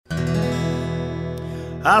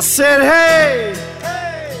I said, hey!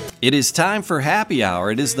 It is time for happy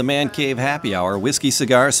hour. It is the Man Cave Happy Hour. Whiskey,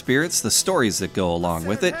 cigars, spirits, the stories that go along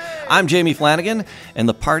with it. I'm Jamie Flanagan, and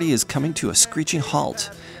the party is coming to a screeching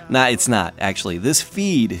halt. Nah, it's not, actually. This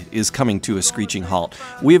feed is coming to a screeching halt.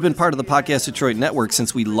 We have been part of the Podcast Detroit Network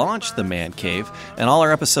since we launched the Man Cave, and all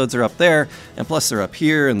our episodes are up there, and plus they're up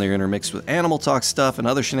here, and they're intermixed with Animal Talk stuff and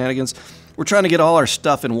other shenanigans. We're trying to get all our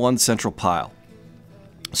stuff in one central pile.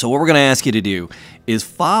 So what we're going to ask you to do is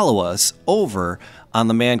follow us over on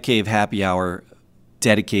the Man Cave Happy Hour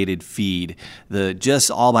dedicated feed, the just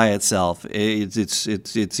all by itself.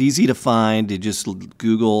 It's easy to find. You just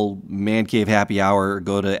Google Man Cave Happy Hour, or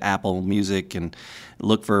go to Apple Music and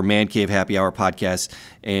look for Man Cave Happy Hour podcast,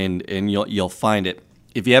 and you'll find it.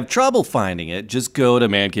 If you have trouble finding it, just go to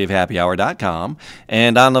mancavehappyhour.com,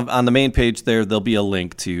 and on the main page there'll be a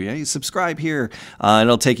link to hey, subscribe here, and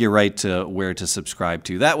it'll take you right to where to subscribe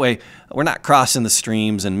to. That way, we're not crossing the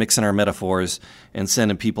streams and mixing our metaphors and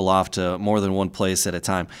sending people off to more than one place at a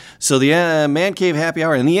time. So the Man Cave Happy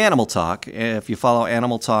Hour and the Animal Talk, if you follow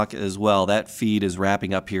Animal Talk as well, that feed is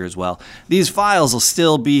wrapping up here as well. These files will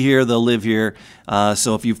still be here. They'll live here.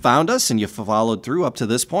 So if you found us and you followed through up to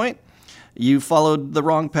this point, you followed the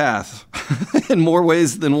wrong path in more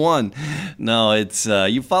ways than one. No, it's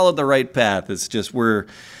you followed the right path. It's just we're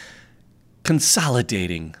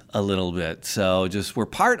consolidating a little bit. So just we're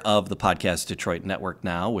part of the Podcast Detroit Network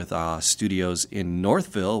now with studios in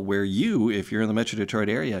Northville, where you, if you're in the Metro Detroit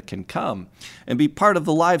area, can come and be part of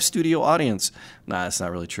the live studio audience. Nah, that's not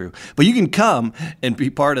really true. But you can come and be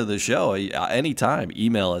part of the show anytime.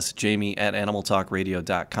 Email us,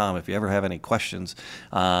 jamie@animaltalkradio.com, if you ever have any questions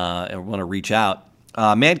and want to reach out.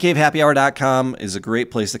 mancavehappyhour.com is a great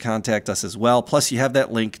place to contact us as well. Plus, you have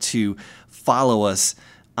that link to follow us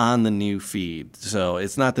on the new feed. So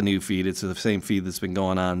it's not the new feed. It's the same feed that's been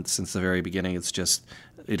going on since the very beginning. It's just,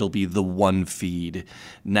 it'll be the one feed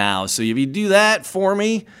now. So if you do that for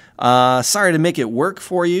me, sorry to make it work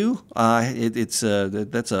for you. That's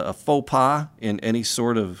a faux pas in any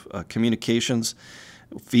sort of communications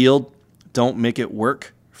field. Don't make it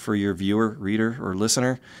work for your viewer, reader, or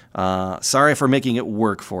listener. Sorry for making it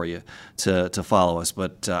work for you to follow us,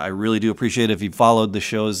 but I really do appreciate it if you followed the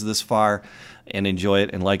shows this far and enjoy it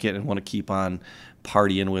and like it and want to keep on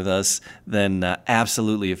partying with us, then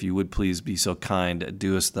absolutely, if you would please be so kind,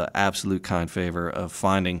 do us the absolute kind favor of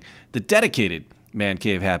finding the dedicated Man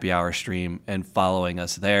Cave Happy Hour stream and following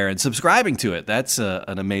us there and subscribing to it. That's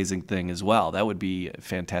an amazing thing as well. That would be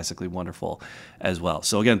fantastically wonderful as well.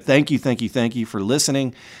 So again, thank you for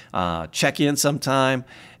listening. Check in sometime,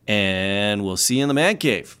 and we'll see you in the Man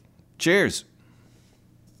Cave. Cheers.